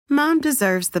Mom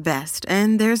deserves the best,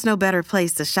 and there's no better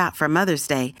place to shop for Mother's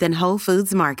Day than Whole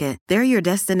Foods Market. They're your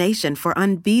destination for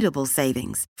unbeatable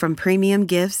savings, from premium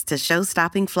gifts to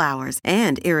show-stopping flowers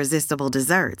and irresistible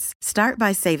desserts. Start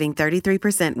by saving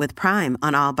 33% with Prime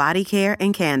on all body care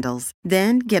and candles.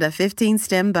 Then get a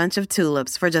 15-stem bunch of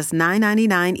tulips for just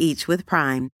 $9.99 each with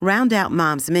Prime. Round out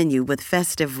Mom's menu with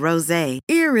festive rosé,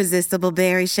 irresistible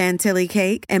berry chantilly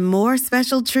cake, and more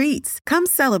special treats. Come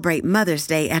celebrate Mother's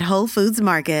Day at Whole Foods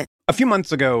Market. A few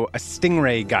months ago, a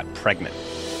stingray got pregnant.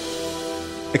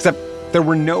 Except there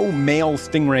were no male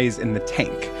stingrays in the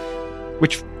tank,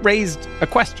 which raised a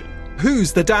question.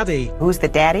 Who's the daddy? Who's the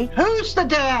daddy? Who's the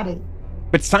daddy?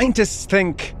 But scientists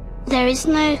think there is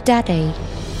no daddy.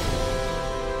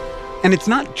 And it's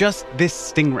not just this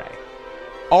stingray.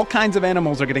 All kinds of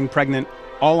animals are getting pregnant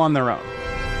all on their own.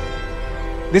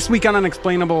 This week on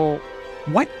Unexplainable,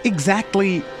 what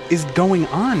exactly is going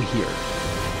on here?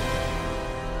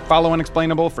 Follow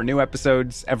Unexplainable for new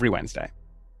episodes every Wednesday.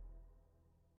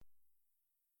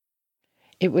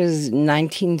 It was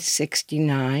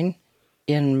 1969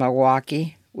 in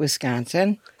Milwaukee,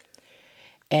 Wisconsin,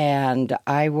 and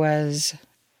I was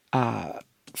a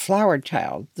flower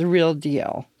child, the real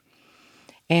deal.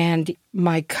 And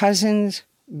my cousin's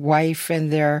wife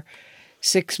and their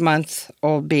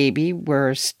 6-month-old baby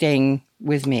were staying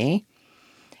with me,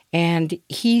 and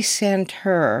he sent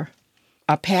her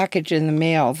a package in the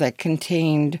mail that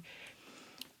contained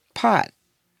pot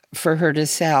for her to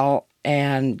sell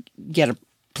and get a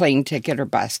plane ticket or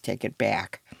bus ticket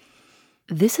back.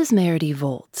 This is Meredith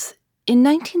Volz. In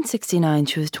 1969,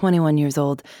 she was 21 years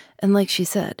old and, like she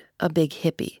said, a big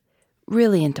hippie,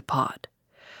 really into pot.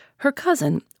 Her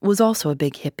cousin was also a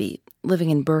big hippie, living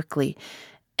in Berkeley,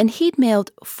 and he'd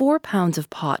mailed 4 pounds of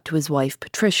pot to his wife,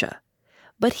 Patricia.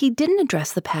 But he didn't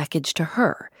address the package to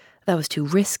her. That was too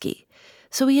risky.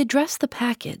 So he addressed the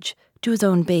package to his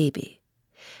own baby.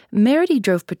 Meredith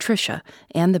drove Patricia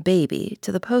and the baby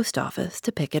to the post office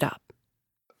to pick it up.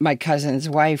 My cousin's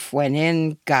wife went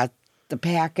in, got the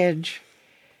package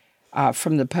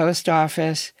from the post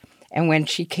office, and when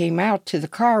she came out to the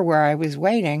car where I was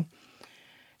waiting,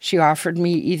 she offered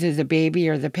me either the baby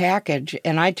or the package,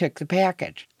 and I took the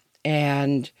package.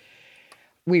 And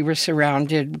we were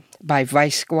surrounded by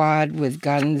Vice Squad with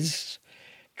guns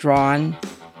drawn.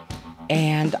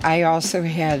 And I also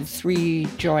had 3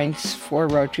 joints, 4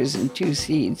 roaches, and 2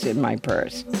 seeds in my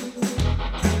purse.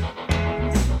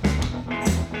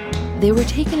 They were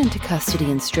taken into custody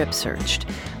and strip searched.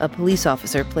 A police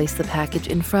officer placed the package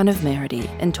in front of Meredith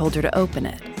and told her to open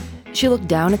it. She looked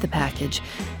down at the package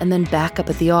and then back up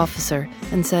at the officer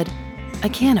and said, "I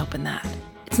can't open that.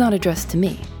 It's not addressed to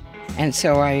me." And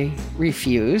so I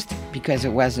refused because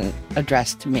it wasn't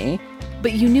addressed to me.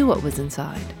 But you knew what was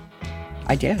inside.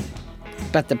 I did.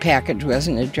 But the package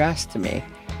wasn't addressed to me,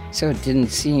 so it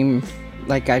didn't seem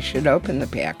like I should open the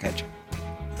package.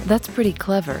 That's pretty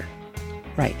clever.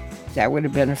 Right. That would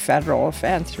have been a federal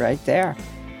offense right there.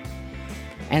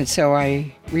 And so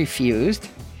I refused,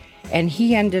 and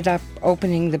he ended up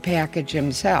opening the package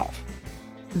himself.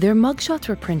 Their mugshots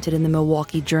were printed in the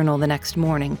Milwaukee Journal the next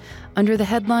morning under the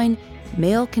headline,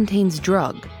 "Mail Contains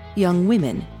Drug, Young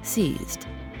Women Seized."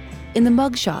 In the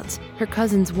mugshots, her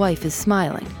cousin's wife is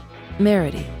smiling.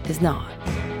 Meredith is not.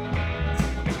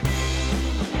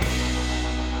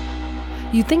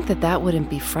 You'd think that wouldn't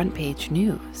be front-page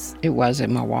news. It was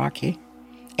in Milwaukee,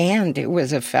 and it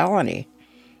was a felony.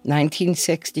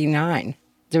 1969.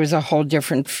 There was a whole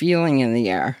different feeling in the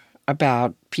air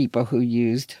about people who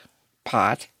used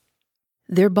pot.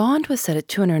 Their bond was set at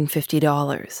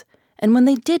 $250, and when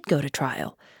they did go to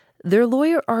trial, their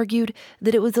lawyer argued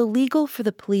that it was illegal for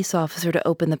the police officer to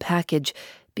open the package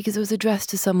because it was addressed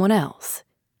to someone else,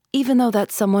 even though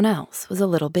that someone else was a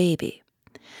little baby.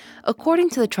 According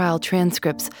to the trial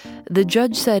transcripts, the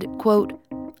judge said, quote,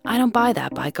 "I don't buy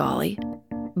that, by golly."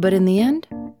 But in the end,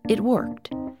 it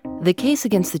worked. The case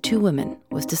against the 2 women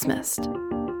was dismissed.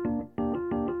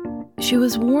 She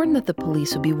was warned that the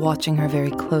police would be watching her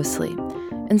very closely,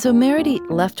 and so Meredith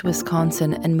left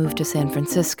Wisconsin and moved to San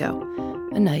Francisco,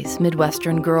 a nice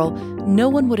Midwestern girl no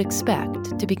one would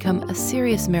expect to become a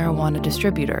serious marijuana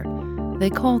distributor. They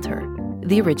called her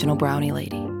the original Brownie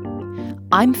lady.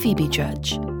 I'm Phoebe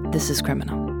Judge. This is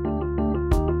Criminal.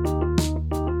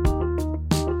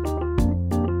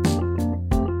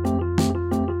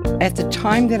 At the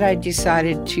time that I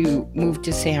decided to move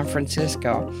to San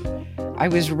Francisco, I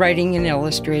was writing and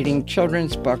illustrating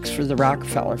children's books for the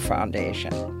Rockefeller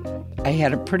Foundation. I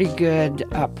had a pretty good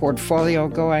portfolio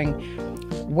going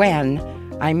when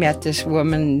I met this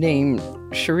woman named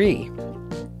Cherie.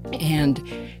 And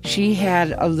She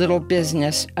had a little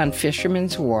business on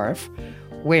Fisherman's Wharf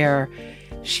where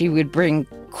she would bring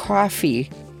coffee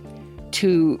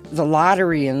to the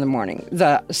lottery in the morning.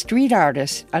 The street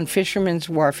artists on Fisherman's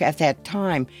Wharf at that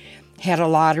time had a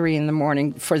lottery in the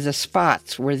morning for the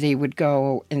spots where they would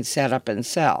go and set up and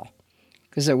sell,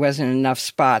 because there wasn't enough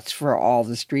spots for all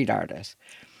the street artists.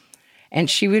 And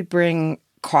she would bring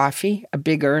coffee, a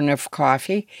big urn of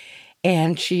coffee,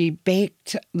 and she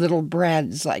baked little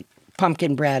breads like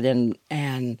pumpkin bread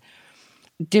and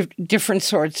different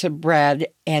sorts of bread.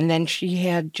 And then she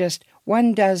had just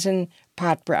 12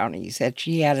 pot brownies that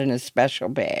she had in a special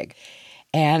bag.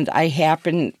 And I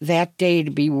happened that day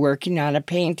to be working on a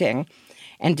painting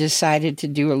and decided to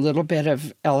do a little bit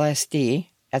of LSD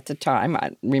at the time.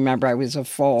 I remember I was a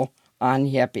full-on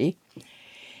hippie.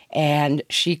 And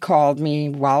she called me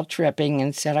while tripping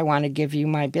and said, I want to give you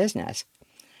my business.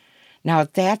 Now,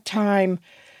 at that time,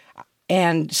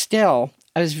 and still,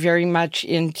 I was very much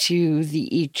into the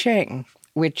I Ching,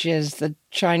 which is the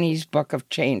Chinese Book of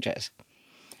Changes.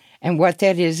 And what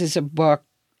that is a book,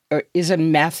 or is a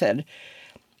method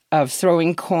of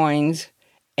throwing coins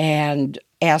and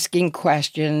asking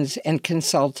questions and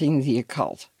consulting the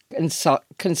occult,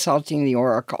 consulting the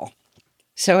oracle.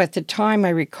 So at the time, I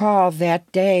recall that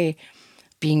day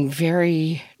being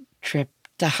very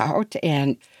tripped out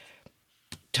and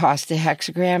tossed a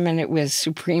hexagram, and it was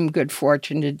supreme good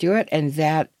fortune to do it, and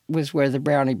that was where the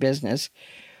brownie business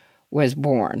was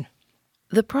born.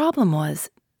 The problem was,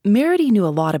 Meredy knew a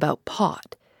lot about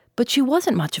pot, but she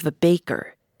wasn't much of a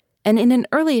baker. And in an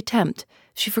early attempt,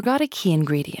 she forgot a key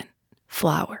ingredient,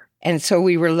 flour. And so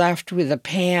we were left with a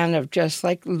pan of just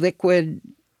like liquid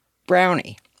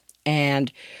brownie.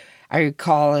 And I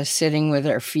recall us sitting with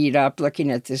our feet up, looking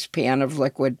at this pan of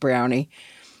liquid brownie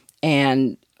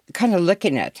and kind of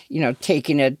licking it,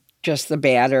 taking it, just the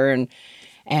batter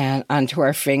and onto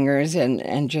our fingers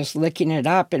and just licking it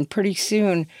up. And pretty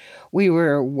soon we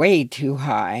were way too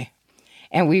high.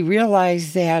 And we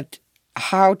realized that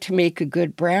how to make a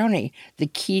good brownie, the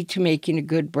key to making a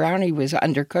good brownie was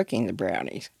undercooking the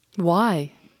brownies.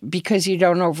 Why? Because you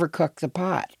don't overcook the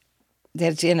pot.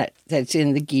 That's in it. That's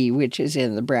in the ghee, which is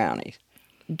in the brownies.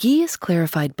 Ghee is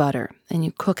clarified butter, and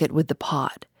you cook it with the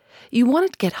pot. You want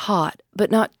it to get hot,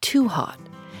 but not too hot.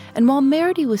 And while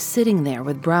Meredy was sitting there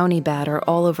with brownie batter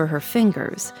all over her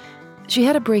fingers, she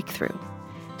had a breakthrough.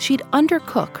 She'd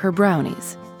undercook her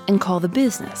brownies and call the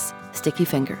business Sticky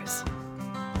Fingers.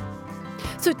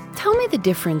 So tell me the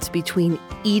difference between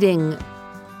eating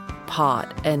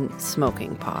pot and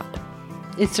smoking pot.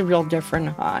 It's a real different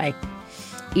high.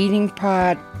 Eating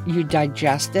pot, you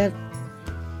digest it,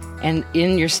 and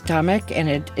in your stomach, and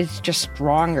it's just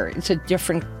stronger. It's a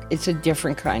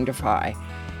different kind of high,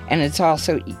 and it's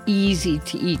also easy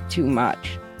to eat too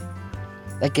much.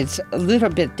 Like, it's a little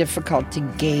bit difficult to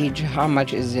gauge how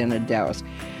much is in a dose.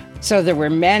 So there were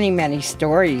many, many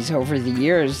stories over the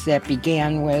years that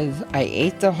began with, I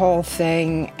ate the whole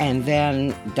thing, and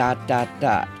then ...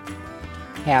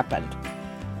 happened.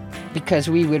 Because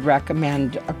we would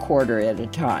recommend a quarter at a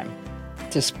time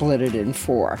to split it in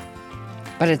 4.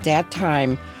 But at that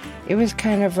time, it was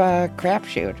kind of a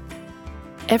crapshoot.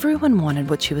 Everyone wanted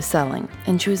what she was selling,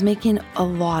 and she was making a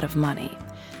lot of money.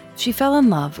 She fell in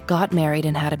love, got married,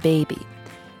 and had a baby.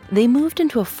 They moved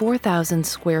into a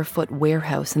 4,000-square-foot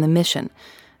warehouse in the Mission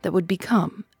that would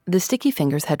become the Sticky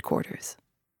Fingers headquarters.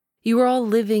 You were all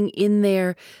living in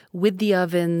there with the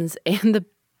ovens and the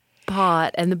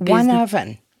pot and the business. One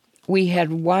oven. We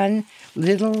had one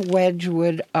little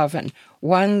Wedgwood oven,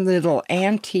 one little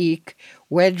antique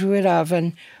Wedgwood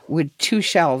oven with 2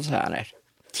 shelves on it,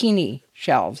 teeny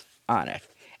shelves on it.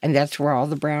 And that's where all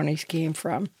the brownies came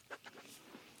from.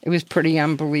 It was pretty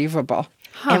unbelievable.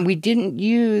 Huh. And we didn't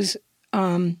use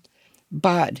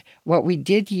bud. What we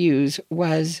did use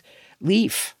was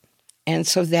leaf. And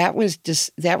so that was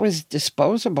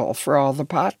disposable for all the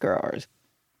pot growers.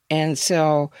 And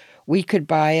so we could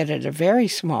buy it at a very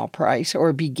small price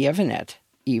or be given it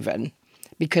even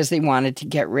because they wanted to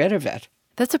get rid of it.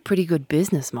 That's a pretty good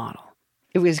business model.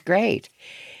 It was great.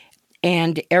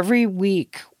 And every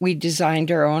week we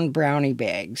designed our own brownie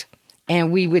bags,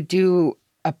 and we would do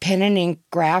a pen and ink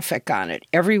graphic on it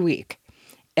every week.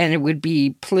 And it would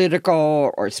be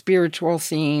political or spiritual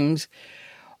themes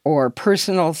or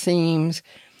personal themes.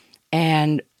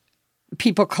 And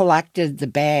people collected the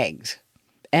bags.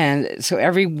 And so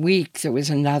every week there was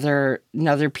another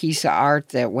piece of art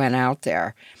that went out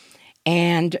there.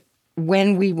 And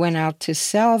when we went out to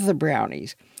sell the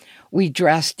brownies, we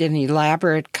dressed in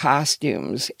elaborate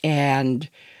costumes and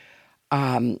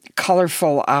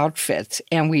colorful outfits,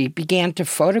 and we began to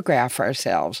photograph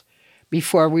ourselves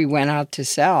before we went out to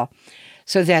sell,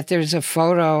 so that there's a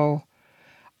photo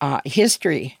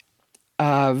history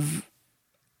of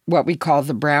what we call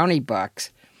the Brownie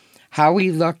books, how we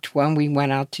looked when we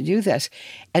went out to do this.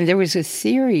 And there was a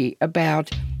theory about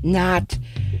not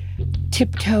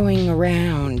tiptoeing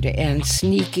around and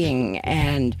sneaking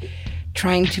and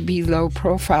trying to be low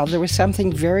profile. There was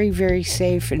something very, very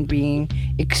safe in being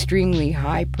extremely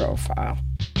high profile.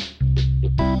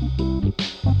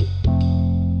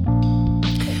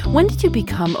 When did you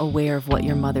become aware of what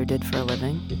your mother did for a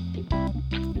living?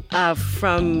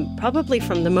 Probably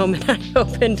from the moment I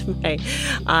opened my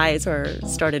eyes or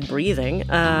started breathing.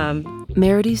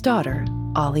 Merity's daughter,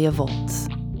 Alia Volz.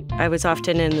 I was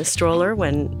often in the stroller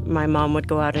when my mom would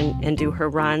go out and do her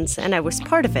runs, and I was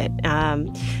part of it.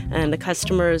 And the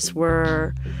customers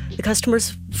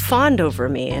fawned over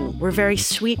me and were very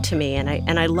sweet to me, and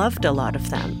I loved a lot of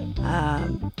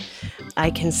them. I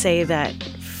can say that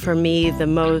for me, the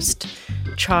most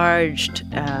charged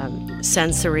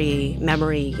sensory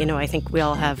memory, I think we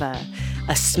all have a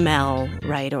smell,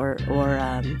 right, or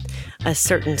a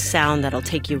certain sound that'll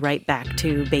take you right back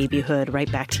to babyhood,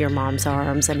 right back to your mom's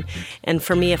arms. And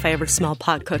for me, if I ever smell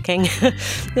pot cooking,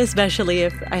 especially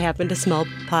if I happen to smell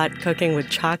pot cooking with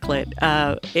chocolate,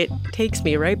 it takes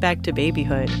me right back to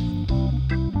babyhood.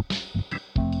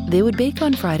 They would bake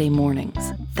on Friday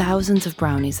mornings, thousands of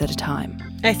brownies at a time.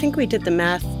 I think we did the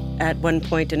math at one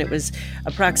point, and it was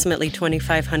approximately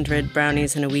 2,500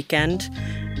 brownies in a weekend,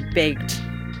 baked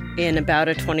in about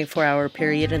a 24-hour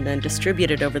period and then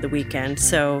distributed over the weekend.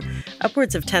 So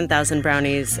upwards of 10,000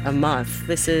 brownies a month.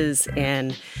 This is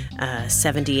in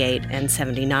 78 and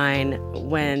 79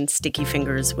 when Sticky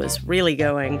Fingers was really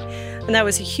going. And that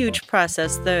was a huge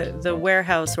process. The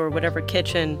warehouse or whatever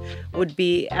kitchen would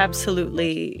be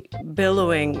absolutely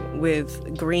billowing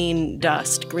with green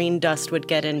dust. Green dust would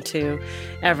get into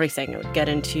everything. It would get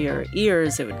into your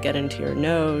ears. It would get into your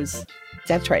nose.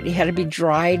 That's right. It had to be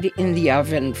dried in the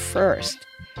oven first,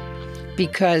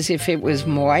 because if it was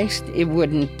moist, it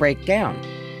wouldn't break down.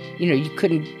 You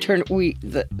couldn't turn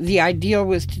the ideal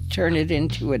was to turn it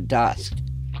into a dust,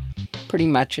 pretty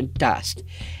much a dust.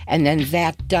 And then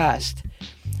that dust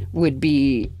would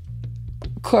be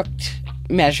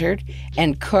measured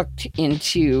and cooked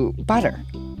into butter.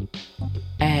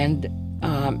 And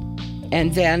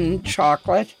then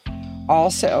chocolate,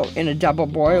 also in a double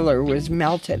boiler, was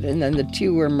melted, and then the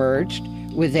two were merged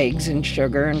with eggs and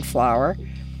sugar and flour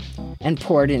and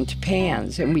poured into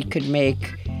pans, and we could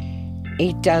make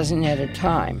 8 dozen at a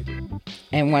time.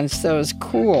 And once those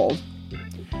cooled,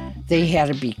 they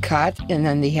had to be cut, and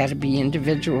then they had to be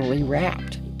individually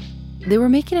wrapped. They were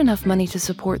making enough money to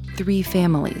support 3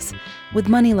 families, with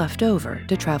money left over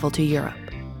to travel to Europe.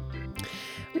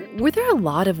 Were there a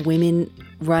lot of women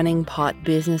running pot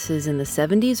businesses in the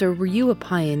 70s, or were you a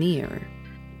pioneer?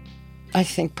 I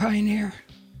think pioneer.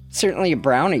 Certainly a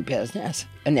brownie business,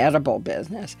 an edible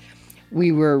business.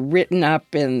 We were written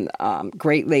up in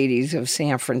Great Ladies of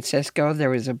San Francisco.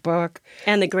 There was a book.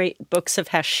 And the Great Books of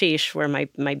Hashish were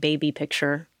my baby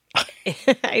picture.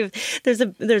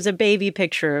 There's a baby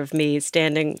picture of me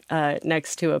standing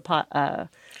next to a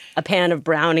pan of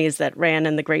brownies that ran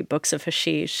in the Great Books of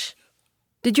Hashish.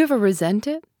 Did you ever resent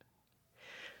it?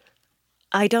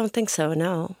 I don't think so.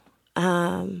 No,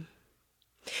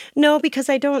 no, because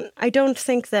I don't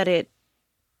think that it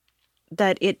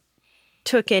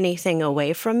took anything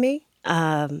away from me.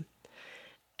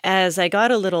 As I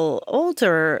got a little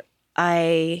older,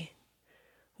 I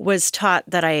was taught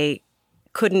that I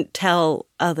couldn't tell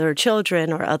other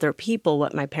children or other people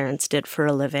what my parents did for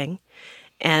a living.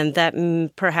 And that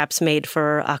perhaps made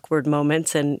for awkward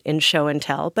moments in show and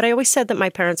tell. But I always said that my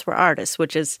parents were artists,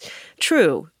 which is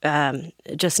true,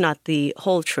 just not the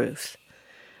whole truth.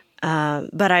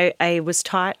 But I was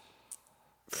taught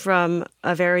from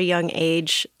a very young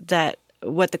age that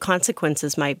what the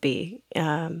consequences might be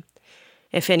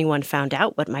if anyone found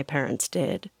out what my parents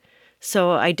did.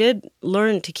 So I did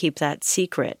learn to keep that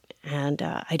secret, and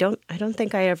I don't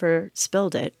think I ever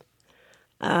spilled it.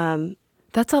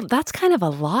 That's kind of a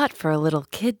lot for a little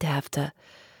kid to have to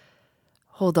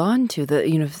hold on to.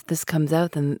 If this comes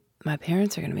out, then my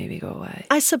parents are going to maybe go away.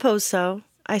 I suppose so.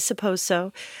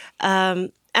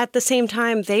 At the same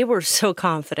time, they were so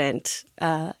confident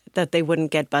that they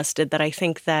wouldn't get busted that I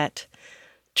think that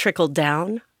trickled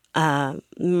down.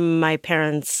 My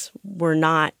parents were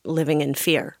not living in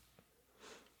fear.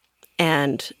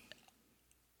 And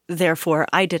therefore,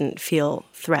 I didn't feel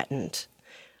threatened.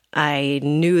 I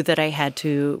knew that I had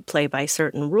to play by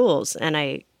certain rules, and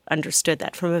I understood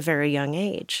that from a very young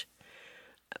age.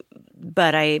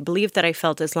 But I believe that I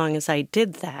felt as long as I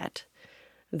did that,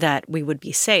 that we would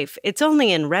be safe. It's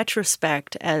only in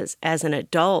retrospect as an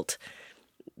adult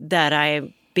that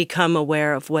I become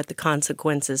aware of what the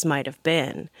consequences might have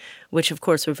been, which of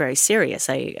course were very serious.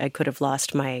 I could have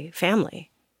lost my family.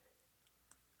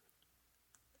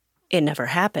 It never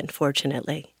happened,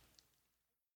 fortunately.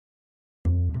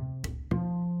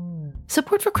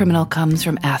 Support for Criminal comes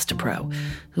from Astapro,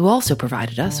 who also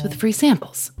provided us with free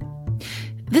samples.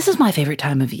 This is my favorite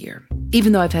time of year,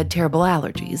 even though I've had terrible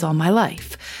allergies all my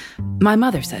life. My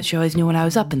mother said she always knew when I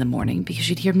was up in the morning because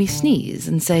she'd hear me sneeze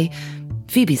and say,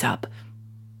 "Phoebe's up."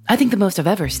 I think the most I've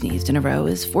ever sneezed in a row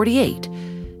is 48.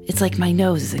 It's like my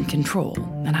nose is in control,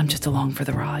 and I'm just along for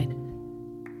the ride.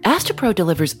 Astapro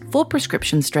delivers full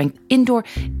prescription strength indoor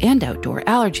and outdoor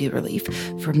allergy relief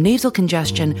from nasal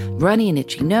congestion, runny and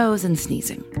itchy nose, and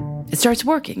sneezing. It starts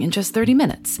working in just 30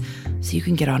 minutes, so you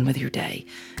can get on with your day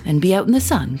and be out in the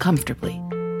sun comfortably.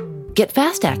 Get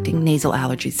fast-acting nasal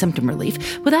allergy symptom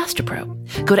relief with Astapro.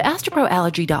 Go to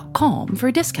astaproallergy.com for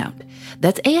a discount.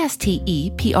 That's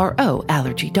ASTEPRO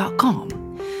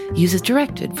allergy.com. Use as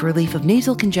directed for relief of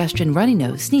nasal congestion, runny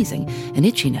nose, sneezing, and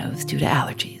itchy nose due to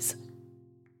allergies.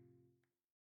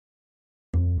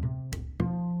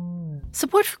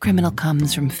 Support for Criminal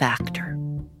comes from Factor.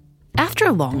 After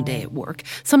a long day at work,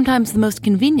 sometimes the most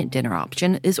convenient dinner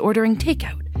option is ordering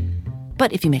takeout.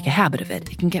 But if you make a habit of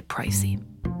it, it can get pricey.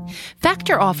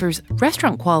 Factor offers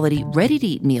restaurant-quality,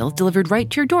 ready-to-eat meals delivered right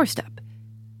to your doorstep.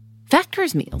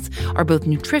 Factor's meals are both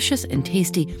nutritious and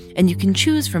tasty, and you can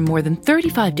choose from more than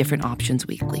 35 different options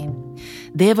weekly.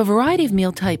 They have a variety of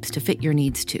meal types to fit your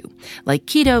needs too, like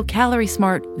keto, calorie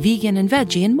smart, vegan, and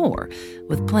veggie, and more,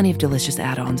 with plenty of delicious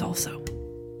add-ons also.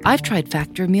 I've tried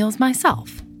Factor meals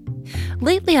myself.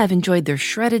 Lately, I've enjoyed their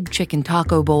shredded chicken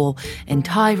taco bowl and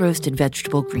Thai roasted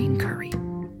vegetable green curry.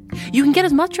 You can get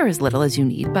as much or as little as you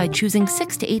need by choosing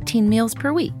 6 to 18 meals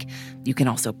per week. You can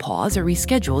also pause or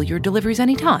reschedule your deliveries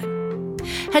anytime.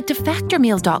 Head to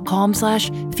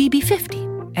factormeals.com/Phoebe50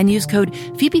 and use code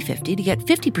Phoebe50 to get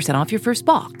 50% off your first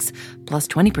box, plus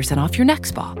 20% off your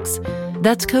next box.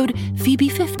 That's code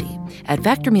Phoebe50 at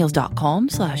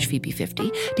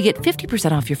factormeals.com/Phoebe50 to get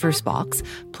 50% off your first box,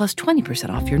 plus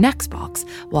 20% off your next box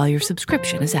while your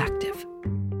subscription is active.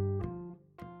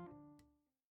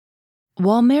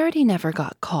 While Meredy never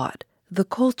got caught, the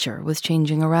culture was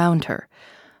changing around her.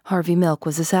 Harvey Milk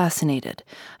was assassinated.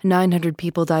 900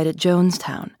 people died at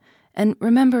Jonestown. And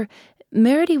remember,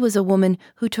 Meredy was a woman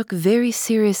who took very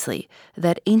seriously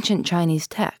that ancient Chinese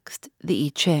text, the I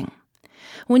Ching.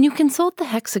 When you consult the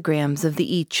hexagrams of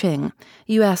the I Ching,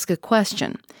 you ask a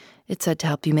question. It's said to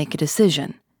help you make a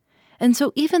decision. And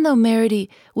so even though Meredy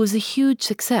was a huge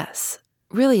success,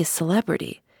 really a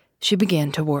celebrity, she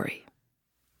began to worry.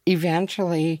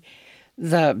 Eventually,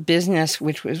 the business,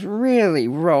 which was really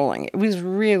rolling, it was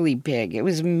really big. It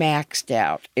was maxed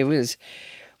out. It was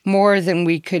more than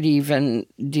we could even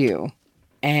do.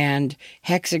 And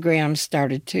hexagrams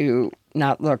started to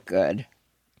not look good.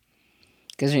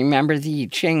 Because remember, the I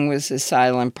Ching was a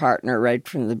silent partner right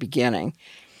from the beginning.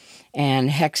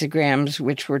 And hexagrams,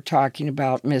 which were talking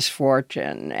about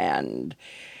misfortune, and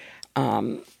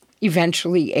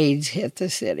eventually AIDS hit the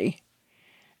city.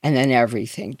 And then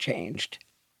everything changed.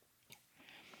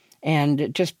 And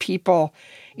just people,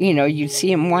 you'd see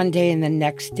them one day and the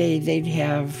next day they'd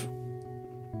have,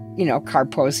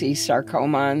 Kaposi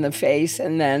sarcoma in the face.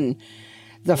 And then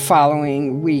the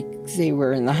following week they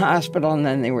were in the hospital and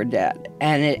then they were dead.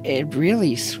 And it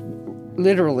really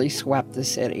literally swept the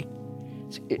city.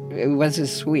 It was a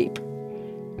sweep.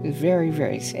 It was very,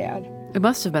 very sad. It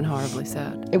must have been horribly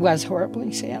sad. It was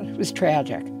horribly sad. It was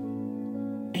tragic.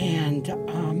 And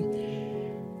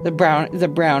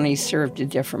the Brownie served a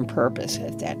different purpose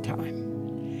at that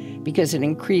time because it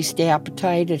increased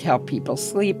appetite. It helped people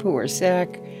sleep who were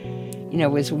sick.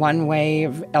 It was one way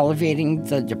of elevating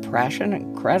the depression,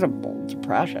 incredible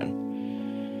depression.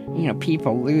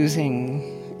 People losing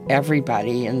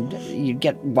everybody, and you'd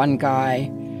get one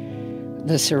guy,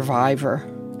 the survivor,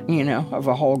 of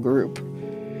a whole group.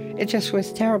 It just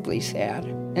was terribly sad.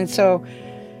 And so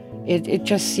It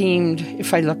just seemed,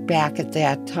 if I look back at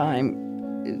that time,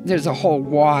 there's a whole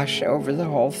wash over the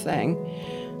whole thing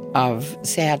of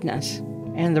sadness.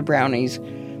 And the Brownies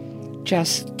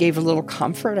just gave a little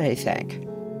comfort, I think.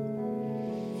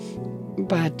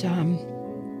 But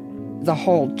the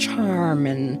whole charm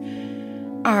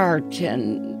and art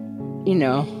and,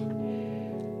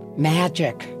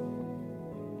 magic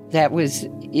that was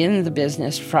in the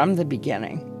business from the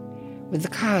beginning, with the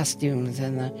costumes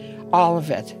and all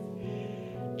of it,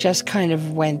 just kind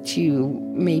of went to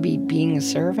maybe being a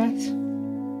service.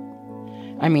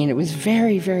 I mean, it was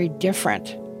very, very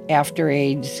different. after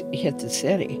AIDS hit the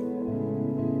city.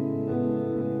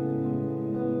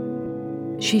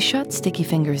 She shut Sticky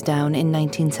Fingers down in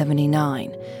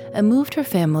 1979 and moved her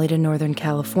family to Northern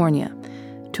California,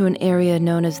 to an area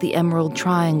known as the Emerald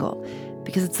Triangle,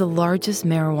 because it's the largest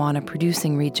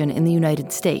marijuana-producing region in the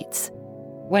United States.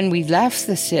 When we left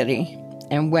the city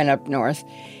and went up north,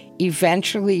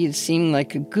 eventually it seemed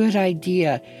like a good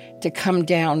idea to come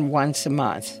down once a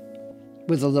month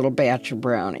with a little batch of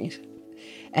brownies.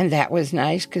 And that was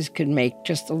nice because it could make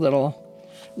just a little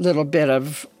bit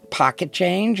of pocket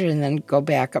change and then go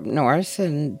back up north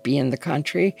and be in the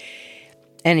country.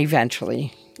 And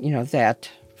eventually, that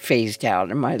phased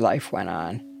out and my life went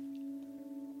on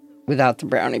without the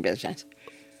brownie business.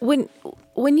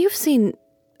 When you've seen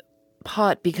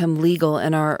pot become legal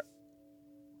and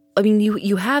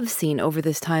you have seen over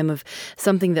this time of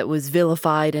something that was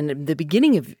vilified and at the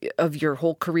beginning of your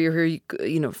whole career here,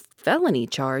 felony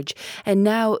charge. And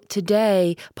now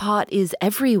today, pot is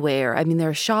everywhere. I mean, there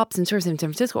are shops and stores in San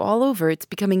Francisco all over. It's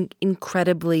becoming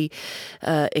incredibly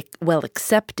well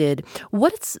accepted.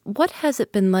 What has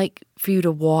it been like for you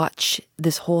to watch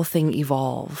this whole thing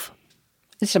evolve?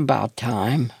 It's about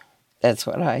time. That's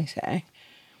what I say.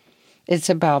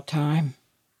 It's about time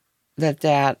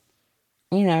that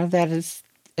is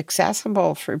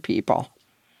accessible for people.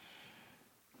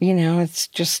 That's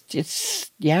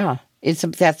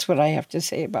what I have to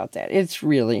say about that. It's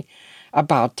really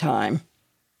about time.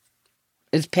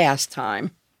 It's past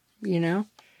time,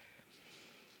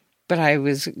 But I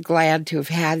was glad to have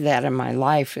had that in my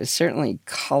life. It's certainly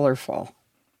colorful,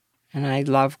 and I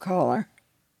love color.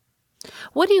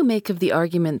 What do you make of the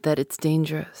argument that it's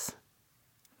dangerous?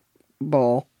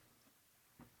 Bull.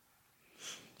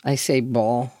 I say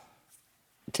bull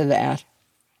to that.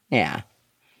 Yeah.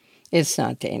 It's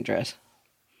not dangerous.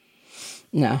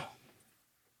 No.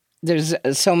 There's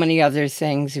so many other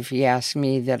things, if you ask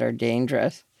me, that are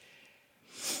dangerous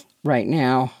right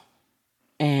now.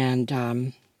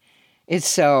 And it's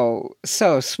so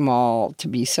small to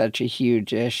be such a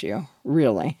huge issue,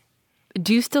 really.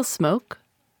 Do you still smoke?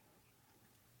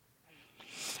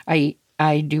 I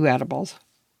do edibles.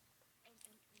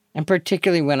 And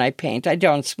particularly when I paint, I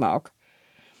don't smoke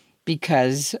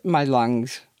because my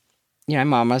lungs,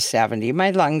 I'm almost 70. My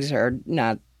lungs are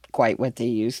not quite what they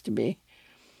used to be.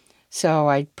 So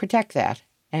I protect that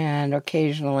and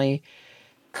occasionally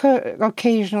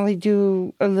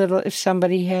do a little, if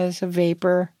somebody has a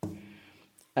vaporizer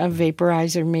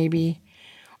maybe,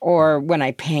 or when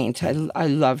I paint, I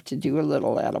love to do a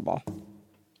little edible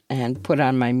and put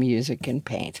on my music and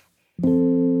paint.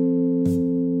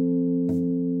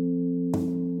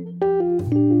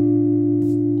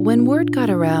 When word got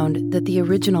around that the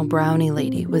original Brownie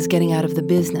lady was getting out of the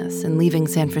business and leaving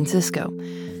San Francisco,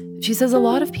 she says a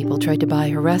lot of people tried to buy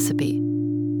her recipe.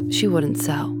 She wouldn't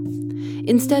sell.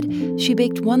 Instead, she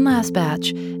baked one last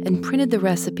batch and printed the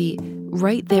recipe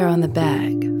right there on the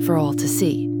bag for all to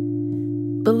see.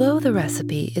 Below the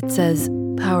recipe, it says,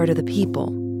 "Power to the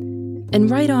people." And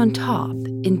right on top,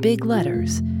 in big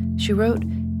letters, she wrote,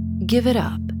 "Give it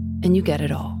up and you get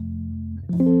it all."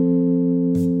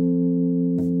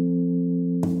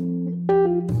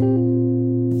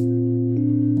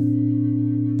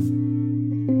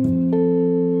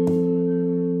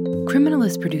 Criminal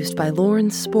is produced by Lauren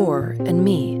Spohr and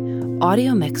me,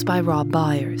 audio mixed by Rob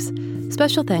Byers.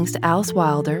 Special thanks to Alice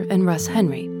Wilder and Russ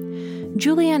Henry.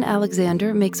 Julianne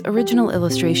Alexander makes original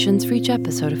illustrations for each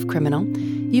episode of Criminal.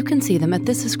 You can see them at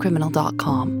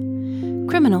thisiscriminal.com.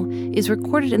 Criminal is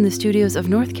recorded in the studios of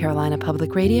North Carolina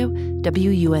Public Radio,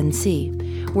 WUNC.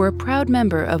 We're a proud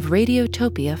member of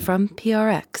Radiotopia from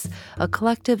PRX, a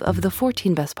collective of the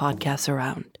 14 best podcasts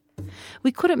around.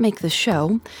 We couldn't make this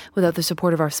show without the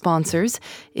support of our sponsors.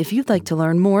 If you'd like to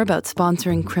learn more about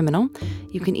sponsoring Criminal,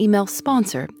 you can email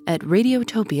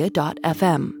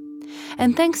sponsor@radiotopia.fm.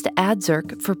 And thanks to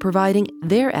AdZerk for providing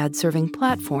their ad-serving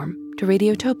platform to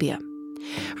Radiotopia.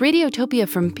 Radiotopia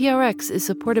from PRX is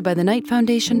supported by the Knight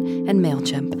Foundation and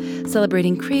MailChimp,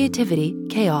 celebrating creativity,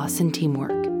 chaos, and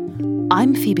teamwork.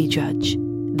 I'm Phoebe Judge.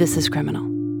 This is Criminal.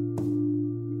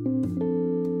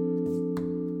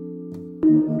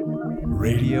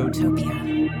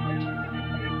 Radiotopia.